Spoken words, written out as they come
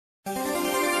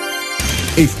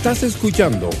Estás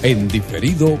escuchando en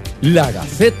diferido La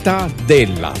Gaceta de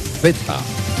la Z.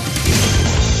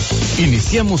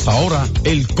 Iniciamos ahora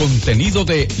el contenido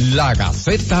de La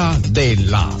Gaceta de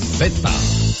la Z.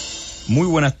 Muy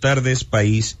buenas tardes,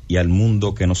 país y al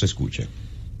mundo que nos escucha.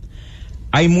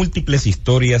 Hay múltiples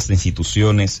historias de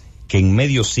instituciones que en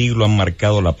medio siglo han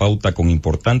marcado la pauta con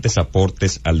importantes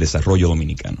aportes al desarrollo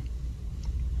dominicano.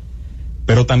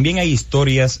 Pero también hay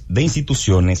historias de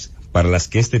instituciones para las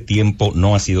que este tiempo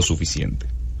no ha sido suficiente.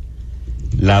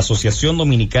 La Asociación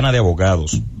Dominicana de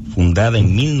Abogados, fundada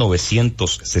en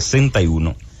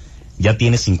 1961, ya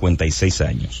tiene 56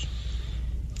 años.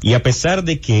 Y a pesar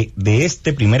de que de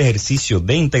este primer ejercicio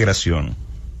de integración,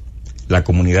 la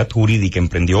comunidad jurídica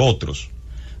emprendió otros,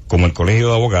 como el Colegio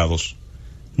de Abogados,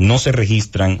 no se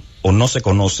registran o no se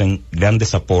conocen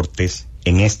grandes aportes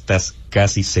en estas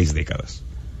casi 6 décadas.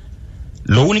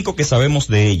 Lo único que sabemos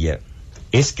de ella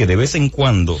es que de vez en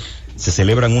cuando se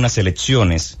celebran unas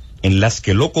elecciones en las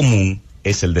que lo común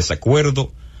es el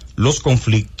desacuerdo, los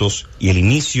conflictos y el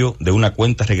inicio de una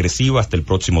cuenta regresiva hasta el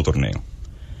próximo torneo.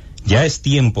 Ya es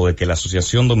tiempo de que la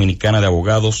Asociación Dominicana de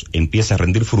Abogados empiece a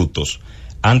rendir frutos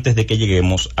antes de que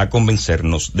lleguemos a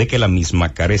convencernos de que la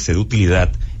misma carece de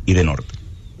utilidad y de norte.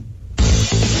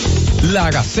 La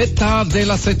Gaceta de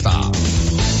la Z.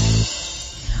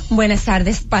 Buenas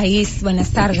tardes, país. Buenas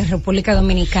tardes, República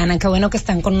Dominicana. Qué bueno que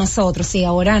están con nosotros. Y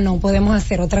ahora no podemos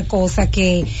hacer otra cosa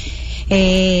que,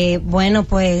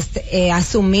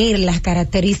 asumir las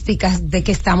características de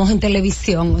que estamos en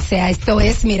televisión. O sea, esto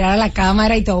es mirar a la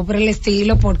cámara y todo por el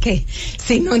estilo, porque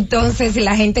si no, entonces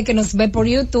la gente que nos ve por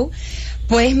YouTube,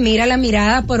 pues mira la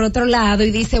mirada por otro lado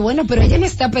y dice, bueno, pero ella no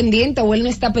está pendiente o él no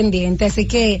está pendiente. Así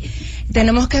que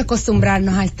tenemos que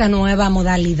acostumbrarnos a esta nueva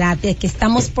modalidad de que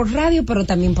estamos por radio, pero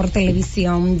también por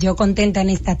televisión. Yo contenta en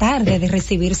esta tarde de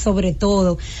recibir sobre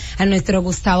todo a nuestro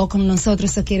Gustavo con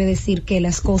nosotros. Eso quiere decir que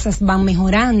las cosas van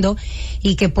mejorando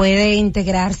y que puede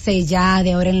integrarse ya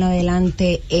de ahora en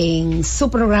adelante en su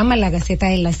programa La Gaceta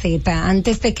de la Z.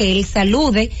 Antes de que él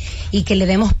salude y que le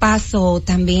demos paso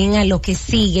también a lo que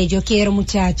sigue, yo quiero,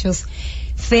 muchachos,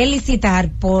 felicitar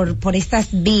por estas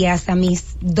vías a mis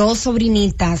 2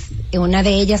 sobrinitas. Una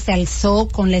de ellas se alzó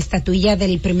con la estatuilla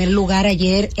del primer lugar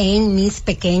ayer en Mis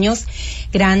Pequeños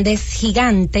Grandes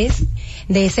Gigantes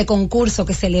de ese concurso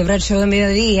que celebra el show de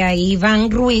mediodía, Iván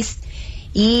Ruiz.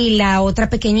 Y la otra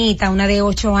pequeñita, una de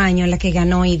 8 años, la que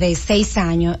ganó, y de 6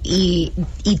 años, y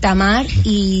Tamar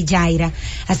y Yaira.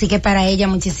 Así que para ella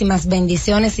muchísimas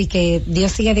bendiciones y que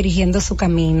Dios siga dirigiendo su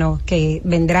camino, que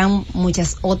vendrán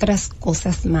muchas otras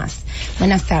cosas más.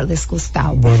 Buenas tardes,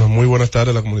 Gustavo. Bueno, muy buenas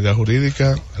tardes a la comunidad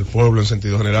jurídica, al pueblo en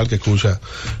sentido general que escucha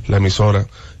la emisora.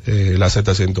 La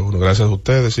Z101. Gracias a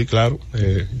ustedes, sí, claro.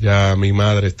 Ya mi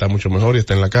madre está mucho mejor y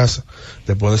está en la casa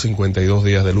después de 52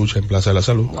 días de lucha en Plaza de la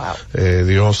Salud. Wow.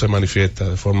 Dios se manifiesta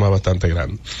de forma bastante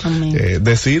grande.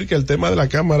 Decir que el tema de la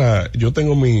cámara, yo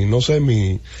tengo mis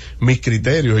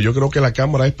criterios. Yo creo que la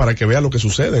cámara es para que vea lo que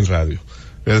sucede en radio.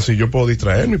 Es decir, yo puedo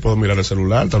distraerme, puedo mirar el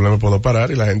celular, tal vez me puedo parar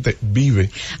y la gente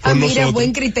vive con nosotros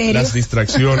buen criterio. Las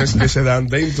distracciones que se dan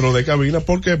dentro de cabina.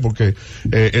 ¿Por qué? Porque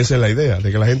esa es la idea,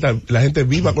 de que la gente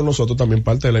viva con nosotros, también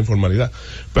parte de la informalidad.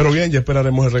 Pero bien, ya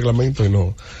esperaremos el reglamento y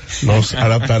nos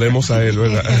adaptaremos a él,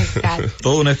 ¿verdad?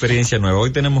 Toda una experiencia nueva. Hoy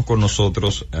tenemos con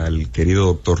nosotros al querido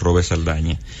doctor Robert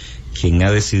Saldaña, quien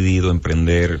ha decidido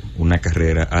emprender una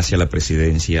carrera hacia la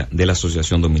presidencia de la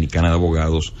Asociación Dominicana de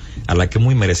Abogados, a la que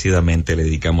muy merecidamente le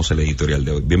dedicamos el editorial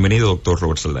de hoy. Bienvenido, doctor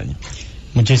Robert Saldaña.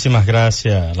 Muchísimas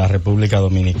gracias a la República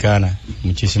Dominicana,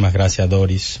 muchísimas gracias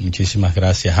Doris, muchísimas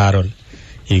gracias Harold,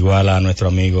 igual a nuestro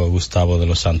amigo Gustavo de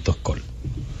los Santos Col.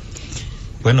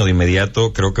 Bueno, de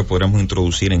inmediato creo que podríamos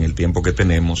introducir en el tiempo que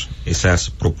tenemos esas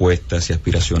propuestas y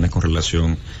aspiraciones con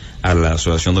relación a la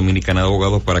Asociación Dominicana de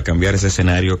Abogados para cambiar ese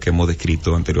escenario que hemos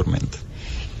descrito anteriormente.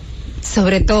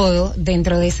 Sobre todo,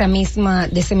 dentro de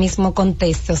ese mismo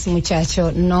contexto,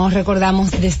 muchachos, no recordamos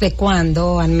desde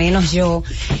cuándo, al menos yo,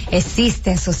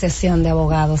 existe asociación de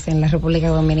abogados en la República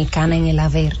Dominicana en el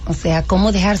haber. O sea,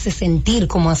 cómo dejarse sentir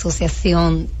como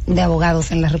asociación de abogados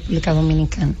en la República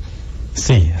Dominicana.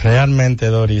 Sí, realmente,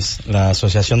 Doris, la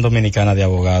Asociación Dominicana de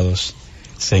Abogados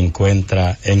se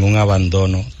encuentra en un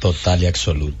abandono total y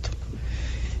absoluto.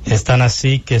 Es tan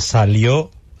así que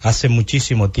salió hace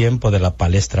muchísimo tiempo de la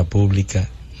palestra pública,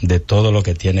 de todo lo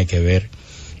que tiene que ver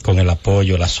con el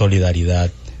apoyo, la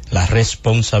solidaridad, la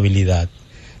responsabilidad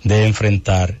de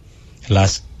enfrentar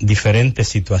las diferentes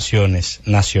situaciones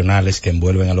nacionales que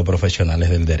envuelven a los profesionales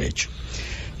del derecho.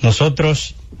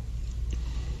 Nosotros,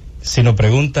 si nos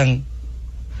preguntan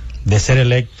de ser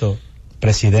electo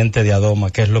presidente de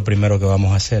ADOMA, ¿qué es lo primero que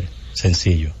vamos a hacer?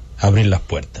 Sencillo, abrir las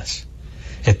puertas.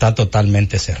 está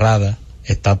totalmente cerrada,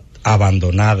 está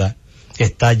abandonada,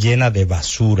 está llena de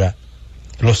basura,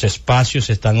 los espacios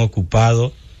están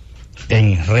ocupados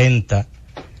en renta.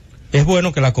 Es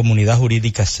bueno que la comunidad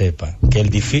jurídica sepa que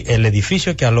el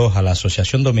edificio que aloja la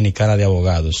Asociación Dominicana de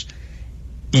Abogados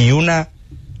y una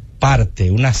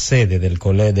sede del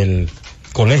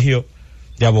Colegio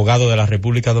de Abogados de la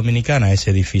República Dominicana,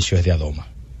 ese edificio es de Adoma.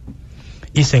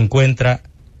 Y se encuentra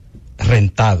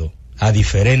rentado a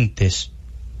diferentes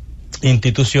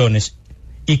instituciones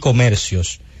y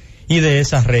comercios, y de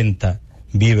esa renta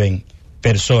viven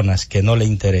personas que no le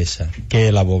interesa que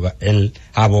el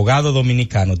abogado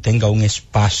dominicano tenga un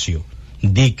espacio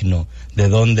digno de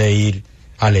donde ir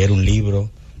a leer un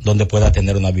libro, donde pueda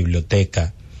tener una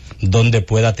biblioteca, donde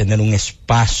pueda tener un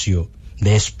espacio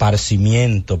de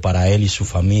esparcimiento para él y su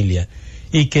familia,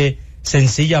 y que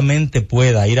sencillamente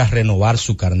pueda ir a renovar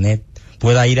su carnet,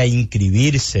 pueda ir a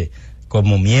inscribirse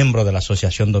como miembro de la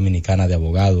Asociación Dominicana de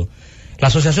Abogados. La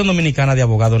Asociación Dominicana de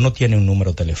Abogados no tiene un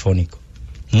número telefónico,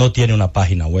 no tiene una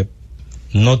página web,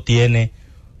 no tiene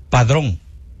padrón.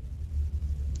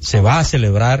 Se va a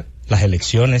celebrar las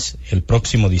elecciones el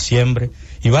próximo diciembre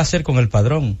y va a ser con el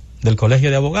padrón del Colegio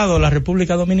de Abogados de la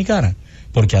República Dominicana,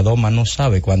 porque Adoma no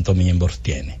sabe cuántos miembros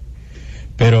tiene.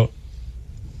 Pero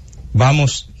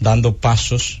vamos dando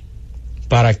pasos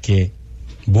para que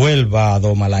vuelva a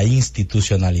Adoma la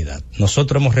institucionalidad.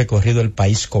 Nosotros hemos recorrido el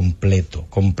país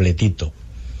completito,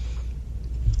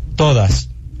 todos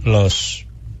los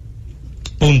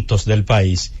puntos del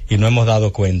país, y no hemos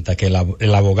dado cuenta que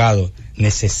el abogado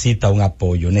necesita un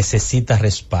apoyo, necesita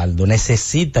respaldo,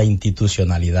 necesita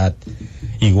institucionalidad,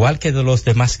 igual que de los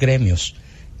demás gremios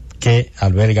que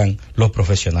albergan los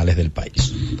profesionales del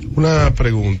país. Una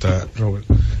pregunta, Robert.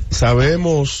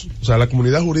 Sabemos, o sea, la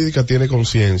comunidad jurídica tiene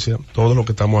conciencia, todos los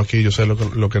que estamos aquí, yo sé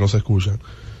lo que nos escuchan,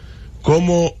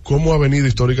 cómo ha venido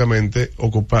históricamente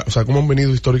cómo han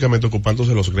venido históricamente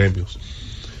ocupándose los gremios.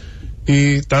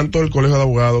 Y tanto el Colegio de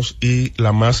Abogados y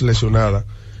la más lesionada,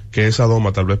 que es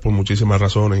Adoma, tal vez por muchísimas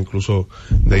razones, incluso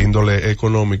de índole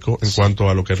económico, en cuanto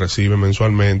a lo que recibe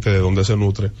mensualmente, de dónde se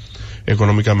nutre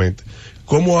económicamente.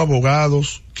 Cómo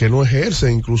abogados que no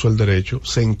ejercen incluso el derecho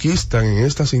se enquistan en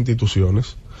estas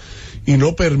instituciones y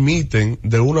no permiten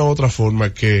de una u otra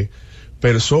forma que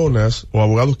personas o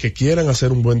abogados que quieran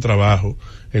hacer un buen trabajo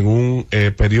en un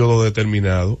periodo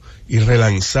determinado y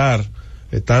relanzar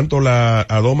tanto la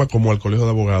Adoma como al Colegio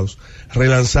de Abogados,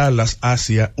 relanzarlas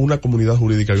hacia una comunidad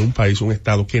jurídica y un país, un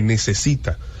Estado que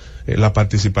necesita la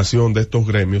participación de estos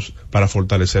gremios para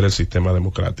fortalecer el sistema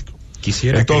democrático.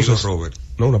 Quisiera, entonces, Robert.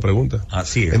 No, una pregunta.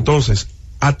 Así es. Entonces,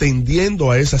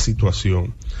 atendiendo a esa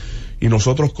situación y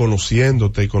nosotros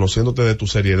conociéndote de tu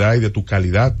seriedad y de tu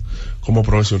calidad como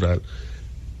profesional,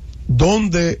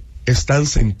 ¿dónde están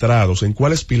centrados, en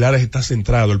cuáles pilares está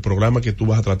centrado el programa que tú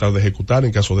vas a tratar de ejecutar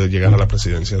en caso de llegar a la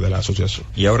presidencia de la asociación?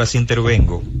 Y ahora sí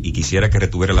intervengo y quisiera que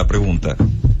retuviera la pregunta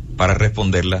para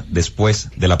responderla después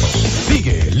de la pausa.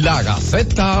 Sigue la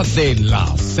Gaceta de la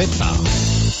Z.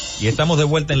 Y estamos de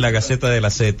vuelta en la Gaceta de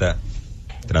la Z,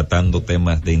 tratando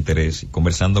temas de interés,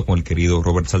 conversando con el querido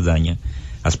Robert Saldaña,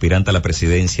 aspirante a la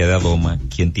presidencia de Adoma,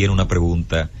 quien tiene una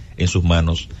pregunta en sus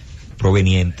manos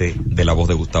proveniente de la voz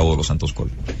de Gustavo de los Santos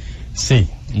Col. Sí,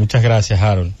 muchas gracias,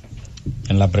 Harold.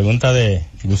 En la pregunta de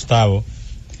Gustavo,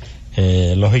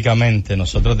 lógicamente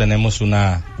nosotros tenemos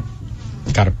una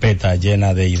carpeta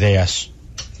llena de ideas.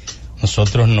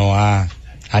 Nosotros nos ha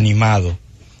animado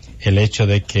el hecho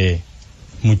de que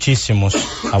muchísimos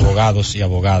abogados y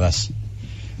abogadas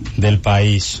del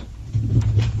país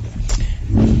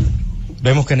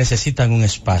vemos que necesitan un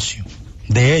espacio,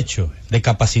 de hecho, de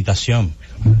capacitación.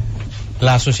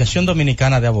 La Asociación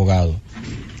Dominicana de Abogados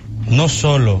no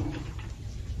solo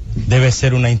debe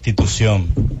ser una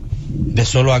institución de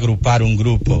solo agrupar un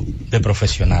grupo de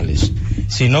profesionales,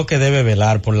 sino que debe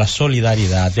velar por la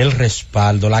solidaridad, el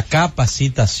respaldo, la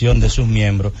capacitación de sus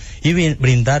miembros y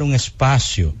brindar un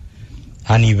espacio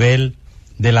a nivel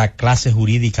de la clase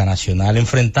jurídica nacional,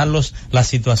 enfrentar las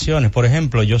situaciones. Por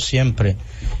ejemplo, yo siempre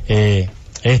he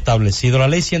establecido la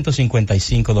ley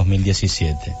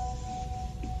 155/2017.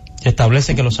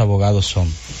 Establece que los abogados son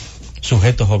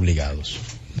sujetos obligados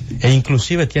e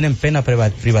inclusive tienen pena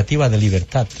privativa de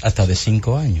libertad hasta de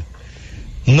 5 años.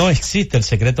 No existe el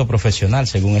secreto profesional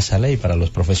según esa ley para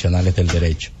los profesionales del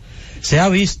derecho. ¿Se ha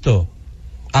visto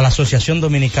a la Asociación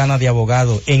Dominicana de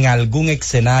Abogados en algún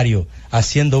escenario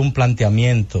haciendo un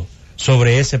planteamiento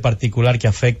sobre ese particular que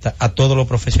afecta a todos los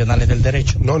profesionales del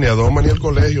derecho? No, ni Adoma ni el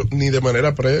colegio, ni de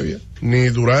manera previa, ni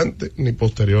durante, ni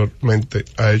posteriormente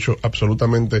ha hecho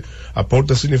absolutamente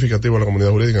aportes significativos a la comunidad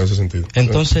jurídica en ese sentido.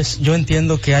 Entonces, yo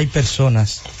entiendo que hay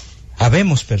personas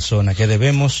habemos personas que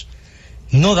debemos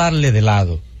no darle de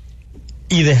lado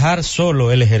y dejar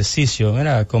solo el ejercicio.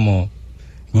 Mira, como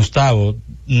Gustavo,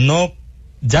 no,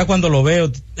 ya cuando lo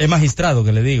veo es magistrado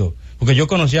que le digo, porque yo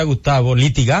conocí a Gustavo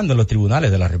litigando en los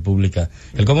tribunales de la República,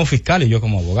 él como fiscal y yo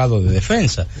como abogado de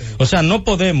defensa. O sea, no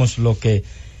podemos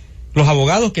los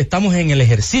abogados que estamos en el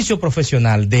ejercicio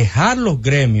profesional, dejar los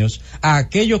gremios a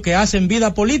aquellos que hacen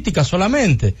vida política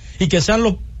solamente, y que sean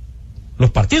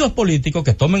los partidos políticos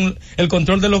que tomen el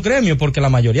control de los gremios, porque la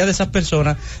mayoría de esas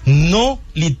personas no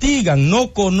litigan,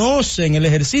 no conocen el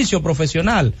ejercicio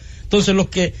profesional. Entonces, los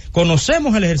que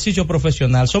conocemos el ejercicio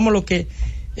profesional somos los que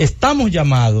estamos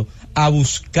llamados a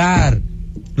buscar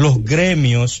los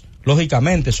gremios,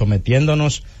 lógicamente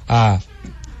sometiéndonos a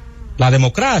la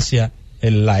democracia,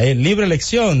 la libre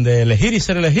elección de elegir y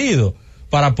ser elegido,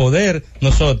 para poder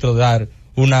nosotros dar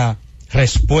una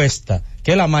respuesta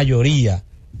que la mayoría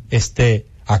esté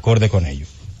acorde con ello.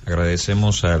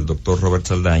 Agradecemos al doctor Robert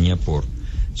Saldaña por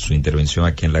su intervención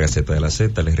aquí en la Gaceta de la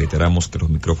Z. Les reiteramos que los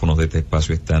micrófonos de este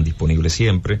espacio están disponibles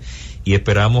siempre y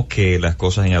esperamos que las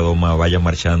cosas en Adoma vayan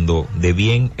marchando de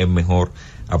bien en mejor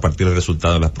a partir del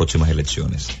resultado de las próximas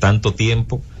elecciones. Tanto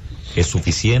tiempo es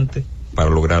suficiente para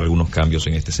lograr algunos cambios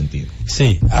en este sentido.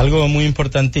 Sí, algo muy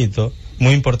importante,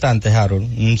 Harold,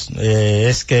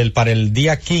 es que para el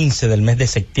día 15 del mes de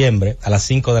septiembre a las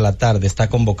 5 de la tarde está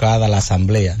convocada la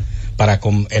asamblea para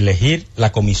elegir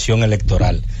la comisión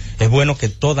electoral. Es bueno que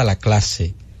toda la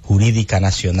clase jurídica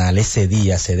nacional ese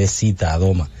día se dé cita a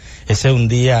Adoma. Ese es un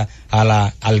día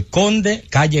al Conde,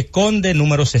 calle Conde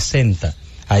número 60.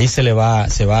 Ahí se va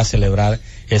a celebrar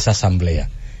esa asamblea.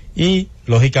 Y,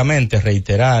 lógicamente,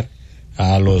 reiterar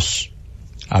a los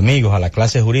amigos, a la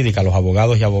clase jurídica, a los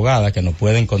abogados y abogadas que nos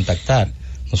pueden contactar.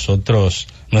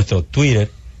 Nuestro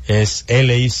Twitter es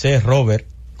LIC Robert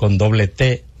con doble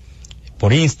T,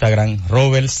 por Instagram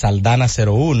Robert Saldana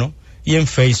 01 y en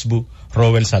Facebook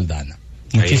Robert Saldana.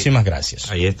 Muchísimas gracias.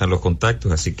 Ahí están los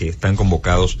contactos, así que están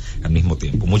convocados al mismo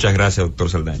tiempo. Muchas gracias, doctor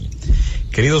Saldaña.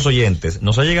 Queridos oyentes,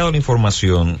 nos ha llegado la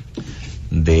información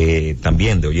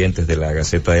también de oyentes de la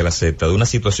Gaceta de la Z, de una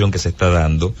situación que se está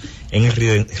dando en el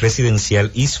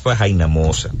residencial Isfa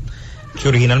Jainamosa, que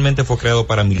originalmente fue creado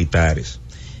para militares.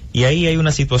 Y ahí hay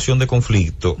una situación de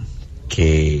conflicto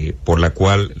por la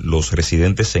cual los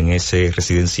residentes en ese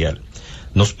residencial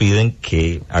nos piden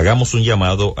que hagamos un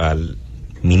llamado al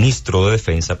ministro de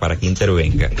Defensa para que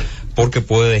intervenga, porque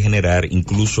puede degenerar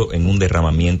incluso en un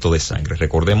derramamiento de sangre.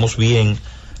 Recordemos bien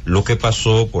lo que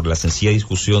pasó por la sencilla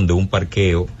discusión de un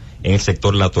parqueo en el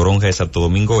sector La Toronja de Santo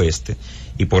Domingo Este,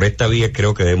 y por esta vía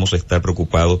creo que debemos estar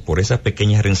preocupados por esas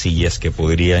pequeñas rencillas que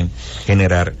podrían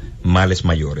generar males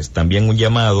mayores. También un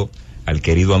llamado al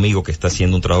querido amigo que está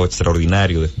haciendo un trabajo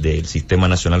extraordinario del Sistema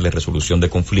Nacional de Resolución de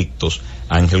Conflictos,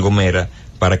 Ángel Gomera,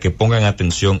 para que pongan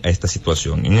atención a esta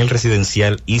situación. En el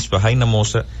residencial Isfa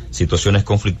Jainamosa, situaciones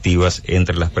conflictivas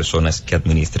entre las personas que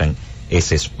administran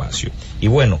ese espacio. Y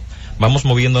bueno, vamos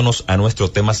moviéndonos a nuestro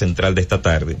tema central de esta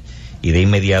tarde, y de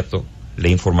inmediato le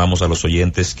informamos a los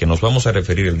oyentes que nos vamos a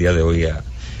referir el día de hoy a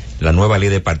la nueva ley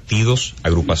de partidos,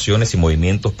 agrupaciones y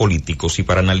movimientos políticos, y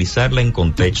para analizarla en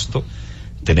contexto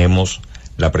tenemos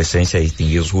la presencia de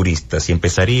distinguidos juristas, y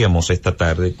empezaríamos esta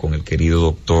tarde con el querido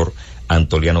doctor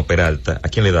Antoliano Peralta, a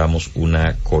quien le damos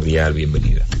una cordial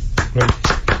bienvenida.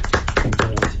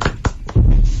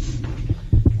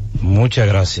 Muchas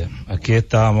gracias. Aquí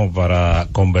estamos para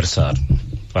conversar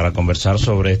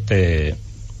sobre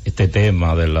este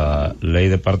tema de la ley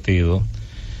de partido,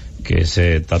 que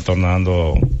se está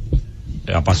tornando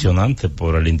apasionante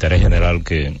por el interés general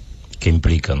que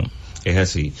implica, ¿no? Es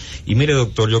así. Y mire,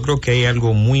 doctor, yo creo que hay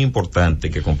algo muy importante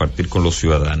que compartir con los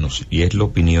ciudadanos, y es la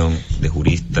opinión de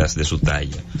juristas de su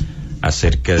talla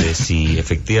acerca de si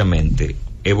efectivamente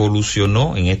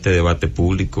evolucionó en este debate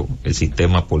público el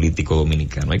sistema político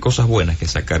dominicano. Hay cosas buenas que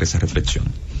sacar esa reflexión.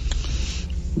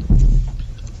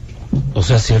 O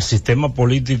sea, si el sistema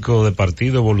político de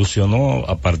partido evolucionó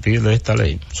a partir de esta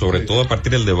ley. Sobre todo a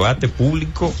partir del debate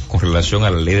público con relación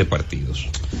a la ley de partidos.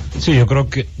 Sí,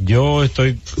 yo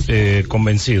estoy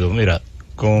convencido. Mira,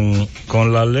 con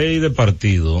la ley de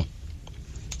partido,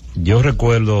 yo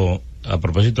recuerdo, a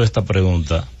propósito de esta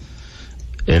pregunta,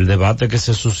 el debate que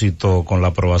se suscitó con la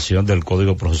aprobación del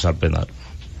Código Procesal Penal,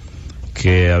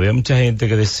 que había mucha gente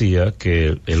que decía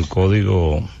que el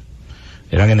código,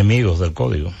 eran enemigos del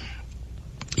código,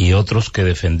 y otros que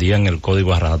defendían el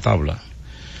código a rajatabla.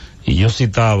 Y yo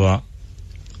citaba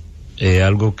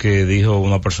algo que dijo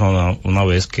una persona una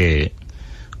vez, que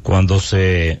cuando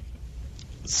se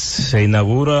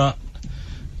inaugura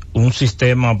un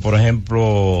sistema, por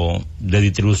ejemplo, de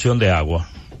distribución de agua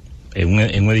en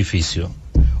un edificio,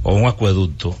 o un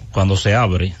acueducto, cuando se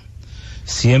abre,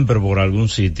 siempre por algún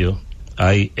sitio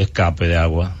hay escape de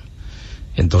agua,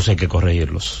 entonces hay que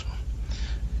corregirlos.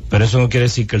 Pero eso no quiere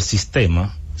decir que el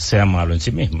sistema sea malo en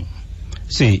sí mismo.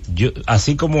 Sí, yo,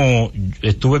 así como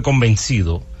estuve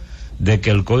convencido de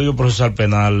que el Código Procesal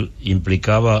Penal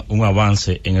implicaba un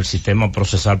avance en el sistema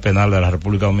procesal penal de la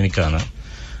República Dominicana,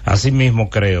 asimismo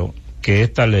creo que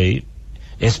esta ley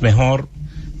es mejor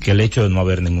que el hecho de no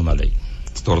haber ninguna ley.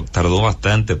 Tardó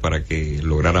bastante para que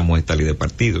lográramos esta ley de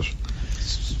partidos.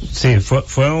 Sí,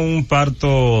 fue un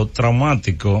parto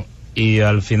traumático y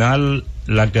al final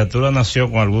la criatura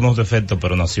nació con algunos defectos,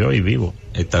 pero nació y vivo.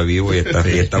 Está vivo y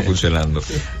está funcionando.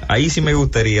 Ahí sí me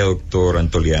gustaría, doctor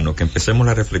Antoliano, que empecemos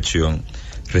la reflexión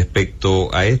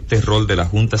respecto a este rol de la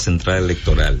Junta Central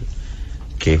Electoral,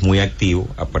 que es muy activo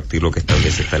a partir de lo que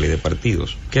establece esta ley de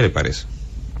partidos. ¿Qué le parece?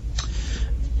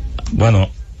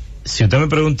 Bueno, si usted me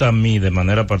pregunta a mí de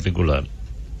manera particular,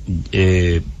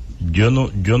 yo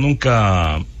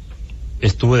nunca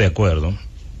estuve de acuerdo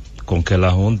con que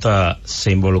la Junta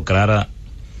se involucrara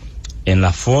en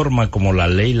la forma como la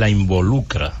ley la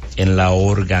involucra en la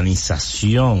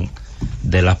organización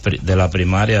de la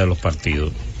primaria de los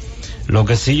partidos. Lo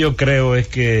que sí yo creo es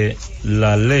que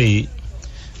la ley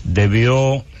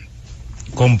debió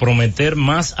comprometer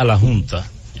más a la Junta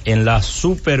en la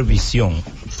supervisión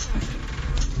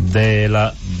de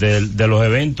los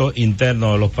eventos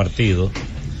internos de los partidos,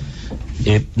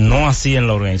 no así en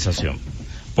la organización,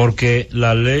 porque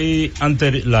la ley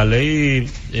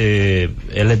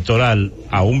electoral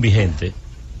aún vigente,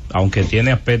 aunque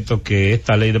tiene aspectos que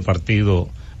esta ley de partido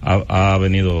ha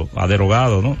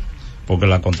derogado, ¿no? Porque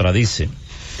la contradice,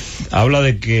 habla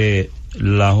de que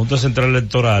la Junta Central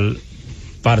Electoral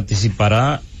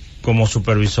participará como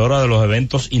supervisora de los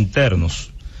eventos internos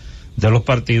de los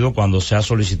partidos cuando sea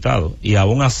solicitado, y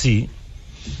aún así,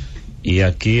 y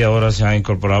aquí ahora se han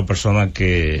incorporado personas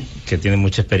que tienen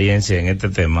mucha experiencia en este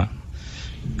tema,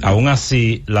 aún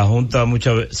así la Junta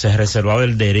muchas veces se reservaba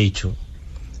el derecho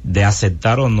de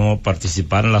aceptar o no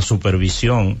participar en la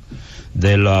supervisión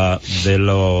de las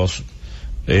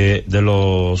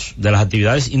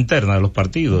actividades internas de los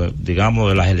partidos, digamos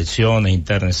de las elecciones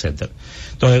internas, etcétera.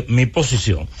 Entonces, mi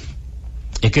posición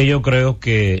es que yo creo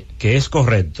que es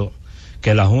correcto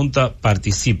que la Junta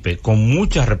participe con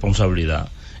mucha responsabilidad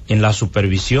en la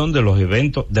supervisión de los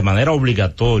eventos de manera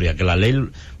obligatoria, que la ley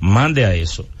mande a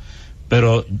eso.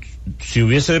 Pero si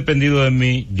hubiese dependido de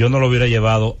mí, yo no lo hubiera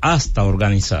llevado hasta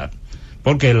organizar,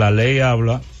 porque la ley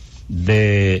habla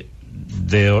de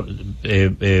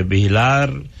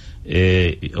vigilar,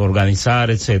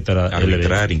 organizar, etcétera,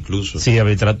 arbitrar incluso. Sí,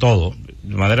 arbitrar todo.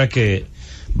 De manera que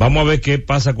vamos a ver qué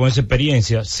pasa con esa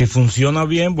experiencia. Si funciona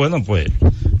bien, bueno, pues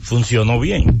funcionó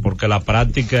bien, porque la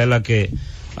práctica es la que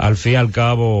al fin y al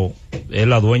cabo es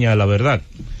la dueña de la verdad.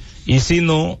 Y si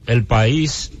no, el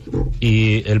país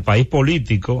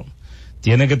político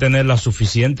tiene que tener la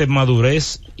suficiente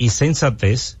madurez y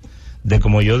sensatez de,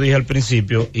 como yo dije al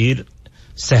principio, ir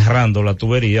cerrando la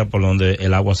tubería por donde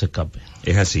el agua se escape.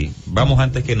 Es así. Vamos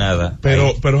antes que nada.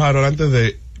 Pero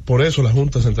Harold, por eso la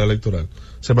Junta Central Electoral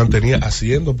se mantenía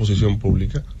haciendo oposición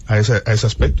pública a ese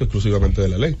aspecto exclusivamente de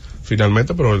la ley.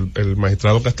 Finalmente, pero el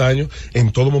magistrado Castaño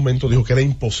en todo momento dijo que era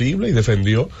imposible y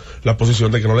defendió la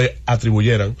posición de que no le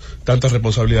atribuyeran tantas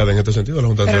responsabilidades en este sentido a la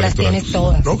Junta Central Electoral. Pero las tienes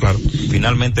todas. No, claro.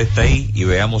 Finalmente está ahí y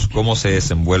veamos cómo se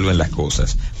desenvuelven las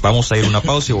cosas. Vamos a ir a una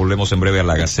pausa y volvemos en breve a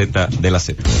la Gaceta de la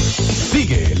Z.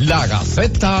 Sigue la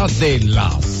Gaceta de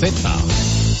la Z.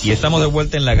 Y estamos de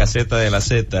vuelta en la Gaceta de la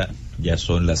Z. Ya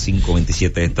son las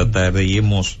 5:27 de esta tarde y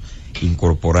hemos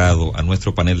incorporado a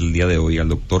nuestro panel del día de hoy al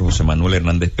doctor José Manuel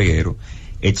Hernández Peguero,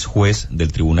 ex juez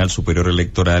del Tribunal Superior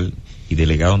Electoral y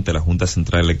delegado ante la Junta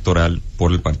Central Electoral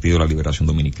por el Partido de la Liberación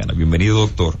Dominicana. Bienvenido,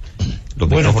 doctor. Los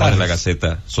micrófonos de la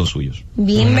Gaceta son suyos.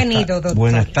 Bienvenido, doctor.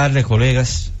 Buenas tardes,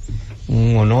 colegas.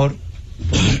 Un honor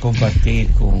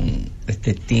compartir con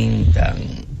este team tan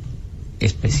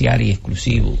especial y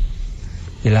exclusivo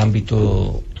del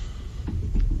ámbito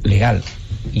legal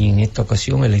y en esta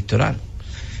ocasión electoral.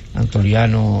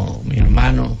 Antoliano, mi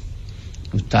hermano,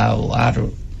 Gustavo,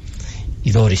 Aro y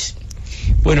Doris.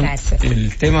 Bueno, gracias.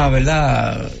 El tema,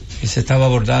 ¿verdad?, que se estaba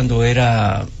abordando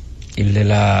era el de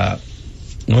la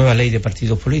nueva ley de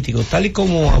partidos políticos. Tal y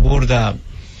como aborda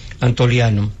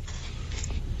Antoliano,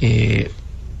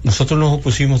 nosotros nos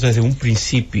opusimos desde un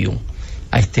principio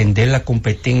a extender la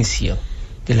competencia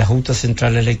de la Junta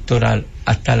Central Electoral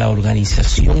hasta la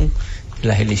organización de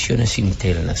las elecciones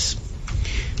internas.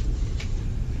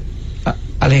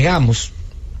 Alegamos,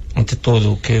 ante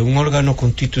todo, que un órgano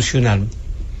constitucional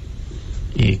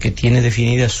que tiene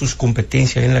definidas sus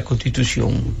competencias en la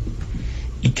Constitución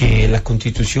y que la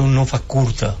Constitución no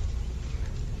faculta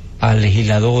al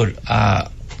legislador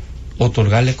a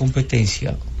otorgarle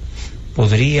competencia,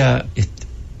 podría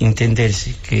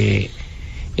entenderse que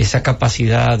esa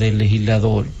capacidad del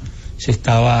legislador se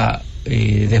estaba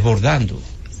desbordando,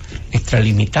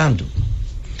 extralimitando.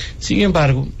 Sin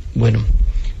embargo, bueno,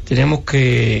 tenemos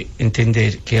que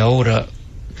entender que ahora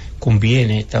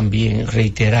conviene también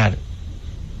reiterar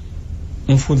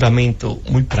un fundamento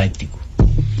muy práctico.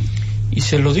 Y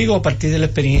se lo digo a partir de la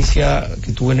experiencia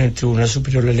que tuve en el Tribunal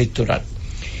Superior Electoral.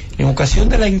 En ocasión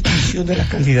de la inscripción de las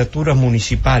candidaturas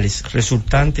municipales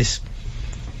resultantes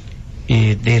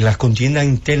de las contiendas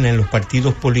internas en los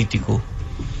partidos políticos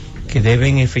que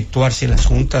deben efectuarse en las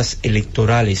juntas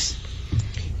electorales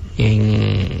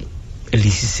en el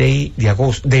 16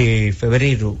 de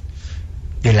febrero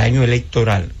del año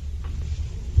electoral,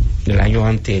 del año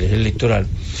antes electoral,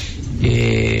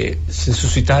 se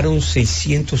suscitaron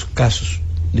 600 casos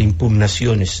de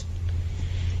impugnaciones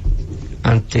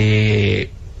ante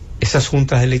esas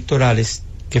juntas electorales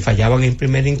que fallaban en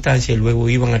primera instancia y luego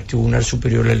iban al Tribunal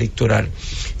Superior Electoral,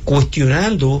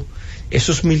 cuestionando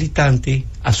esos militantes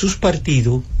a sus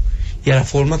partidos y a la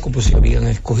forma como se habían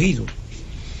escogido.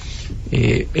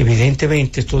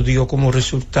 Evidentemente esto dio como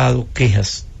resultado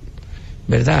quejas,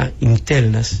 ¿verdad?,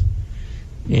 internas,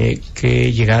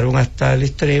 que llegaron hasta el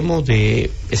extremo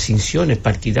de extinciones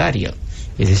partidarias,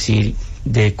 es decir,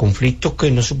 de conflictos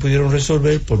que no se pudieron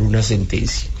resolver por una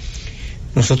sentencia.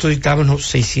 Nosotros dictábamos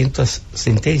 600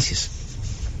 sentencias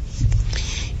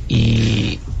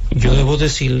y yo debo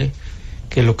decirle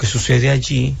que lo que sucede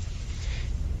allí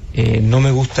no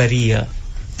me gustaría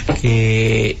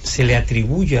que se le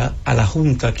atribuya a la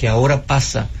Junta, que ahora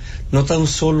pasa no tan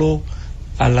solo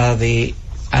a la de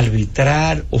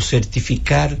arbitrar o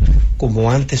certificar como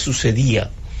antes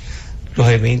sucedía los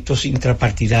eventos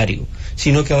intrapartidarios,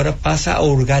 sino que ahora pasa a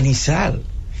organizar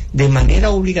de manera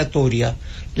obligatoria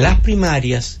las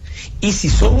primarias, y si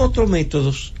son otros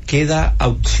métodos queda a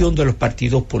opción de los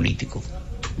partidos políticos.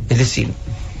 Es decir,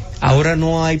 ahora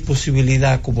no hay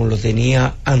posibilidad como lo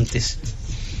tenía antes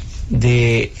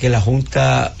de que la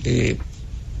Junta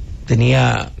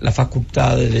tenía la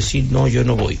facultad de decir no, yo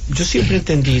no voy. Yo siempre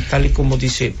entendí, tal y como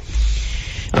dice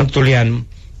Antoliano,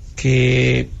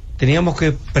 que teníamos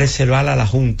que preservar a la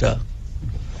Junta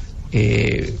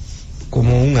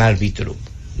como un árbitro,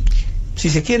 si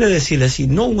se quiere decir así,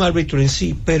 no un árbitro en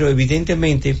sí, pero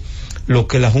evidentemente lo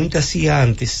que la Junta hacía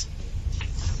antes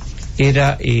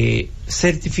era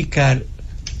certificar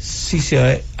si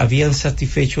se habían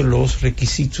satisfecho los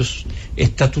requisitos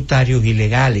estatutarios y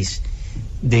legales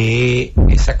de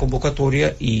esa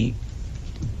convocatoria y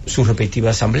su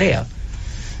respectiva asamblea.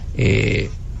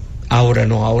 Ahora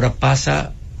no, ahora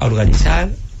pasa a organizar,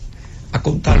 a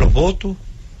contar los votos,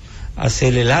 a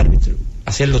ser el árbitro,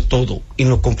 hacerlo todo en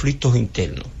los conflictos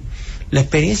internos. La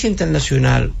experiencia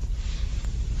internacional,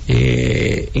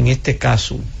 en este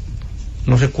caso,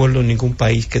 no recuerdo ningún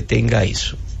país que tenga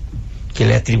eso, que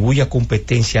le atribuya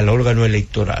competencia al órgano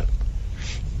electoral.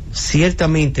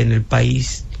 Ciertamente en el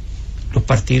país los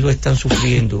partidos están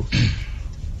sufriendo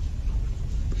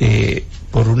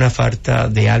por una falta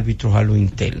de árbitros a lo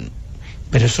interno,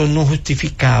 pero eso no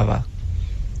justificaba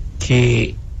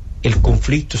que el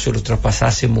conflicto se lo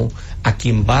traspasásemos a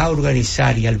quien va a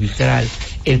organizar y arbitrar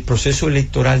el proceso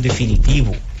electoral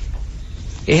definitivo.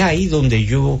 Es ahí donde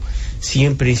yo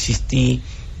siempre insistí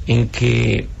en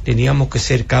que teníamos que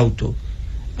ser cautos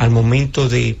al momento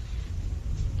de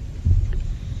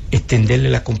extenderle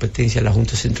la competencia a la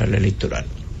Junta Central Electoral.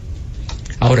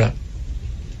 Ahora,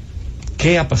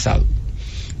 ¿qué ha pasado?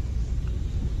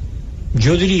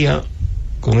 Yo diría,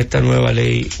 con esta nueva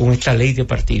ley, con esta ley de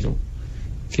partido,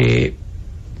 que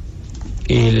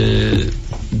el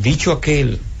dicho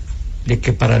aquel de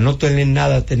que para no tener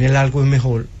nada, tener algo es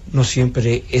mejor, no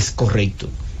siempre es correcto.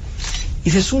 Y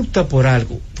resulta por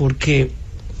algo, porque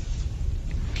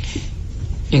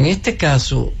en este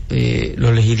caso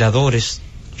los legisladores,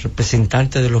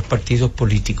 representantes de los partidos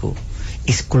políticos,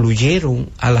 excluyeron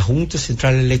a la Junta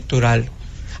Central Electoral,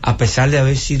 a pesar de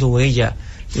haber sido ella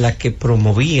la que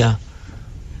promovía,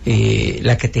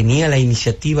 la que tenía la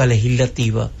iniciativa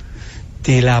legislativa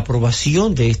de la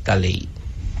aprobación de esta ley.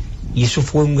 Y eso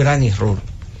fue un gran error.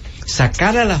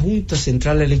 Sacar a la Junta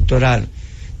Central Electoral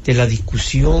de la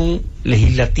discusión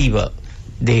legislativa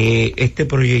de este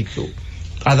proyecto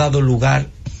ha dado lugar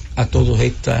a todas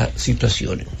estas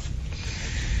situaciones.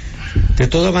 De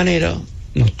todas maneras,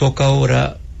 nos toca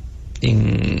ahora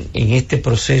en este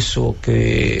proceso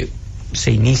que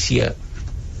se inicia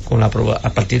con a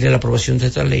partir de la aprobación de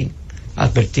esta ley,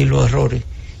 advertir los errores.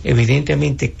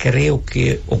 Evidentemente creo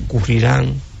que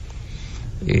ocurrirán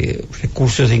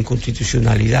recursos de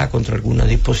inconstitucionalidad contra algunas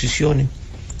disposiciones,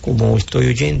 como estoy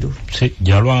oyendo. Sí,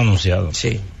 ya lo han anunciado.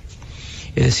 Sí,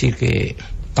 es decir que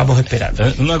vamos a esperar.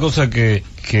 Una cosa que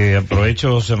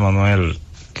aprovecho, José Manuel,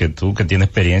 que tú que tienes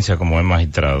experiencia como es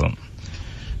magistrado,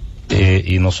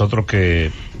 y nosotros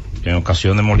que en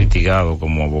ocasiones hemos litigado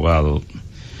como abogados,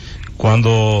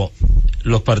 cuando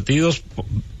los partidos,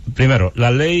 primero,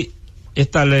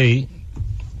 esta ley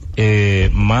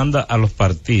manda a los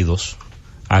partidos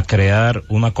a crear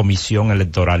una comisión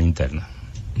electoral interna,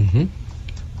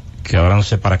 que ahora no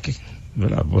sé para qué,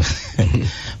 ¿verdad? Pues,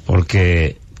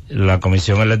 porque la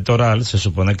comisión electoral se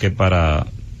supone que para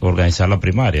organizar la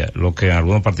primaria, lo que en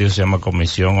algunos partidos se llama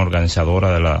comisión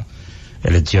organizadora de las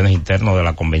elecciones internas de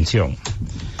la convención.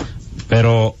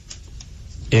 Pero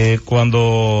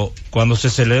cuando se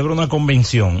celebra una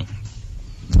convención,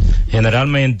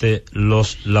 generalmente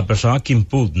las personas que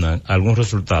impugnan algún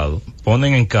resultado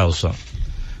ponen en causa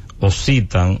o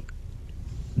citan,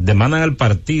 demandan al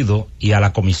partido y a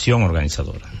la comisión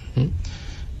organizadora.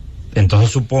 Entonces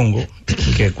supongo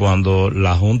que cuando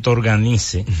la Junta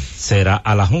organice, será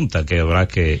a la Junta que habrá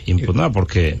que impugnar,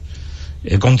 porque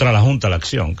es contra la Junta la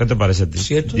acción. ¿Qué te parece a ti?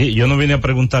 ¿Cierto? Y yo no vine a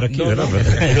preguntar aquí, ¿verdad?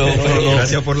 Pero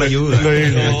gracias por la ayuda.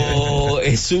 Pero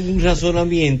es un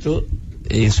razonamiento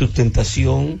en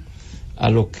sustentación a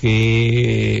lo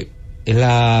que es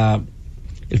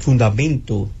el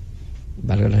fundamento,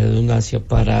 valga la redundancia,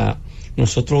 para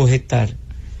nosotros objetar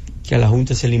que a la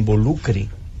Junta se le involucre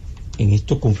en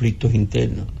estos conflictos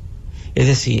internos. Es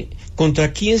decir,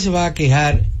 ¿contra quién se va a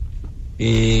quejar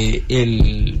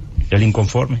el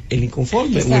inconforme? El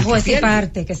inconforme. Que sea juez y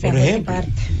parte, que sea por juez ejemplo, y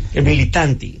parte. El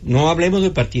militante. No hablemos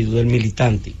del partido, del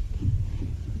militante.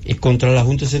 Es contra la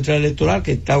Junta Central Electoral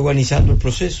que está organizando el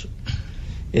proceso.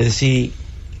 Es decir,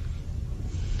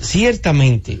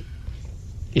 ciertamente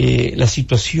la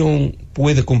situación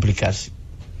puede complicarse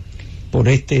por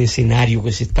este escenario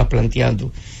que se está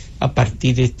planteando a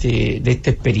partir de esta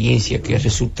experiencia que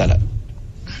resultará.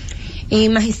 Y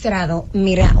magistrado,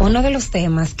 mira, uno de los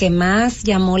temas que más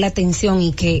llamó la atención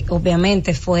y que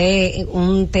obviamente fue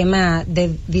un tema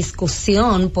de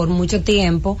discusión por mucho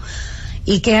tiempo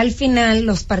y que al final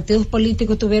los partidos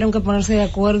políticos tuvieron que ponerse de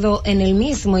acuerdo en el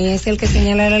mismo, y es el que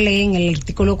señala la ley en el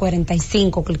artículo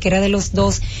 45, cualquiera de los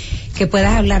dos que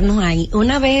puedas hablarnos ahí.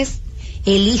 Una vez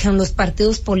elijan los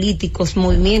partidos políticos,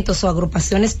 movimientos o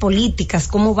agrupaciones políticas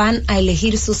cómo van a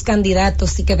elegir sus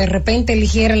candidatos y que de repente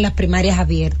eligieran las primarias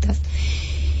abiertas.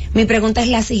 Mi pregunta es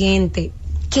la siguiente: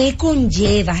 ¿qué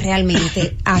conlleva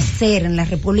realmente hacer en la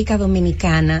República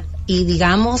Dominicana, y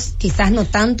digamos, quizás no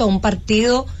tanto a un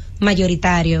partido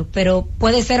mayoritario, pero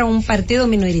puede ser a un partido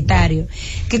minoritario?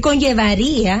 ¿Qué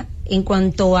conllevaría en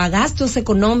cuanto a gastos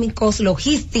económicos,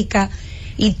 logística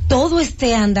y todo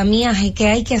este andamiaje que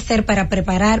hay que hacer para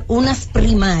preparar unas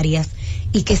primarias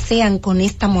y que sean con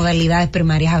esta modalidad de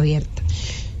primarias abiertas?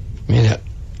 Mira,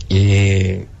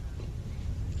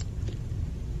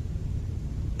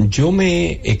 yo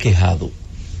me he quejado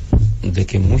de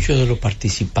que muchos de los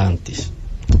participantes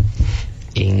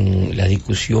en la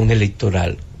discusión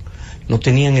electoral no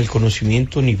tenían el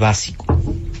conocimiento ni básico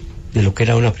de lo que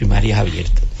era una primaria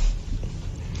abierta.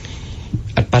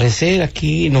 Al parecer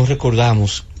aquí nos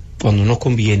recordamos, cuando nos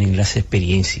convienen, las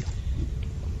experiencias.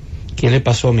 ¿Qué le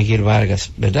pasó a Miguel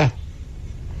Vargas, verdad?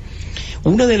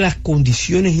 Una de las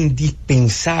condiciones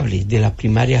indispensables de las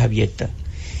primarias abiertas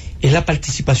es la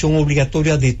participación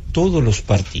obligatoria de todos los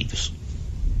partidos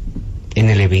en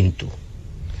el evento,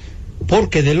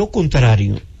 porque de lo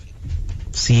contrario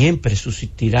siempre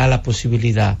subsistirá la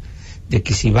posibilidad de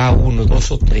que si va uno,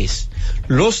 dos o tres,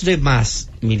 los demás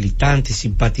militantes,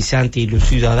 simpatizantes y los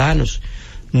ciudadanos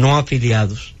no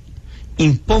afiliados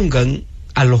impongan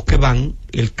a los que van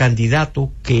el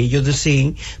candidato que ellos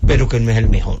deseen, pero que no es el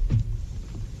mejor.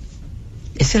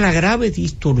 Esa es la grave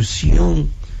distorsión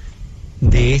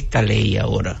de esta ley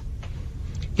ahora.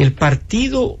 El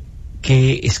partido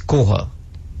que escoja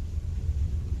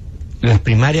las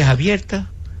primarias abiertas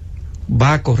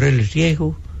va a correr el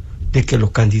riesgo de que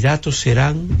los candidatos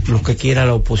serán los que quiera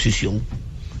la oposición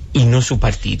y no su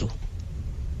partido.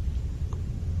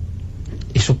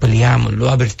 Eso peleamos, lo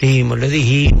advertimos, le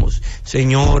dijimos,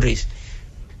 señores,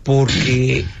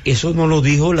 porque eso no lo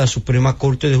dijo la Suprema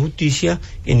Corte de Justicia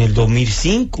en el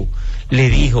 2005. Le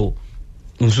dijo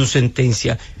en su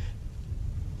sentencia,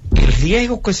 el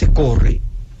riesgo que se corre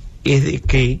es de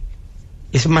que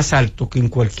es más alto que en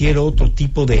cualquier otro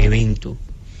tipo de evento,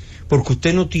 porque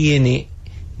usted no tiene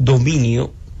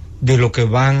dominio de lo que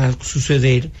van a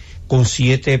suceder con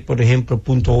 7, por ejemplo,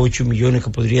 0.8 millones, que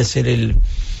podría ser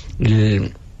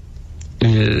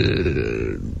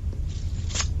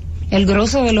El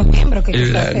grosso de los miembros que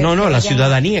la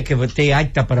ciudadanía que esté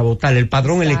apta para votar, el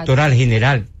padrón electoral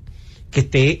general que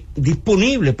esté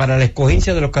disponible para la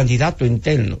escogencia de los candidatos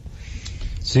internos.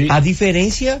 Sí. A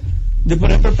diferencia de,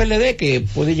 por ejemplo, el PLD, que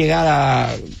puede llegar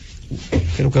a,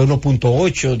 creo que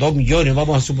 1.8, 2 millones,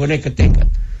 vamos a suponer que tenga.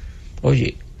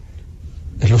 Oye,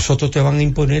 los otros te van a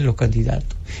imponer los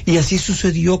candidatos. Y así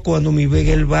sucedió cuando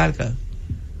Miguel Vargas.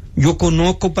 Yo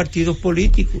conozco partidos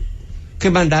políticos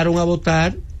que mandaron a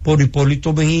votar por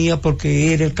Hipólito Mejía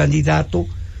porque era el candidato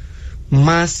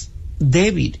más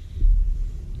débil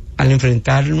al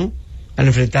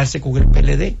enfrentarse con el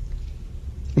PLD.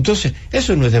 Entonces,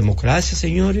 eso no es democracia,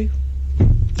 señores.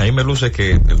 Ahí me luce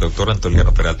que el doctor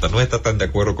Antoliano Peralta no está tan de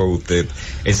acuerdo con usted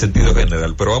en sentido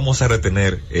general, pero vamos a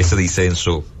retener ese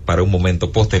disenso para un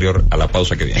momento posterior a la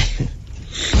pausa que viene.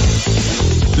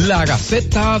 La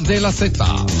Gaceta de la Z.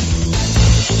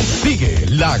 Sigue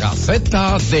la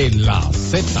Gaceta de la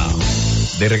Z.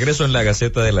 De regreso en la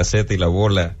Gaceta de la Z, y la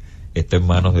bola está en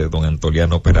manos de don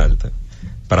Antoliano Peralta,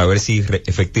 para ver si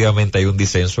efectivamente hay un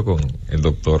disenso con el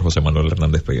doctor José Manuel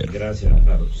Hernández Peguero. Gracias,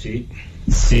 claro. Sí.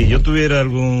 Si yo tuviera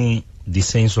algún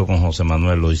disenso con José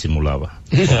Manuel, lo disimulaba.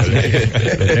 Le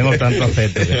tengo tanto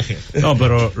afecto No,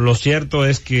 pero lo cierto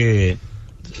es que,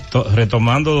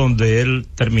 retomando donde él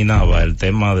terminaba el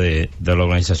tema de la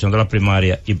organización de las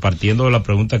primarias y partiendo de la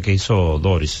pregunta que hizo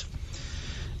Doris,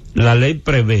 la ley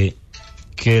prevé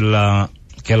que la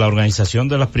organización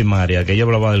de las primarias, que ella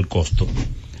hablaba del costo,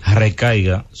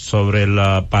 recaiga sobre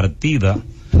la partida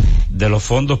de los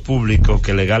fondos públicos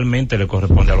que legalmente le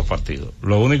corresponde a los partidos.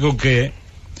 Lo único que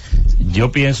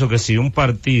yo pienso que si un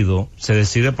partido se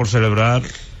decide por celebrar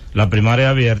la primaria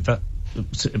abierta,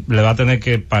 le va a tener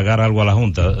que pagar algo a la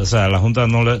Junta. O sea, la Junta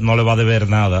no le va a deber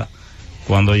nada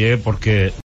cuando llegue, porque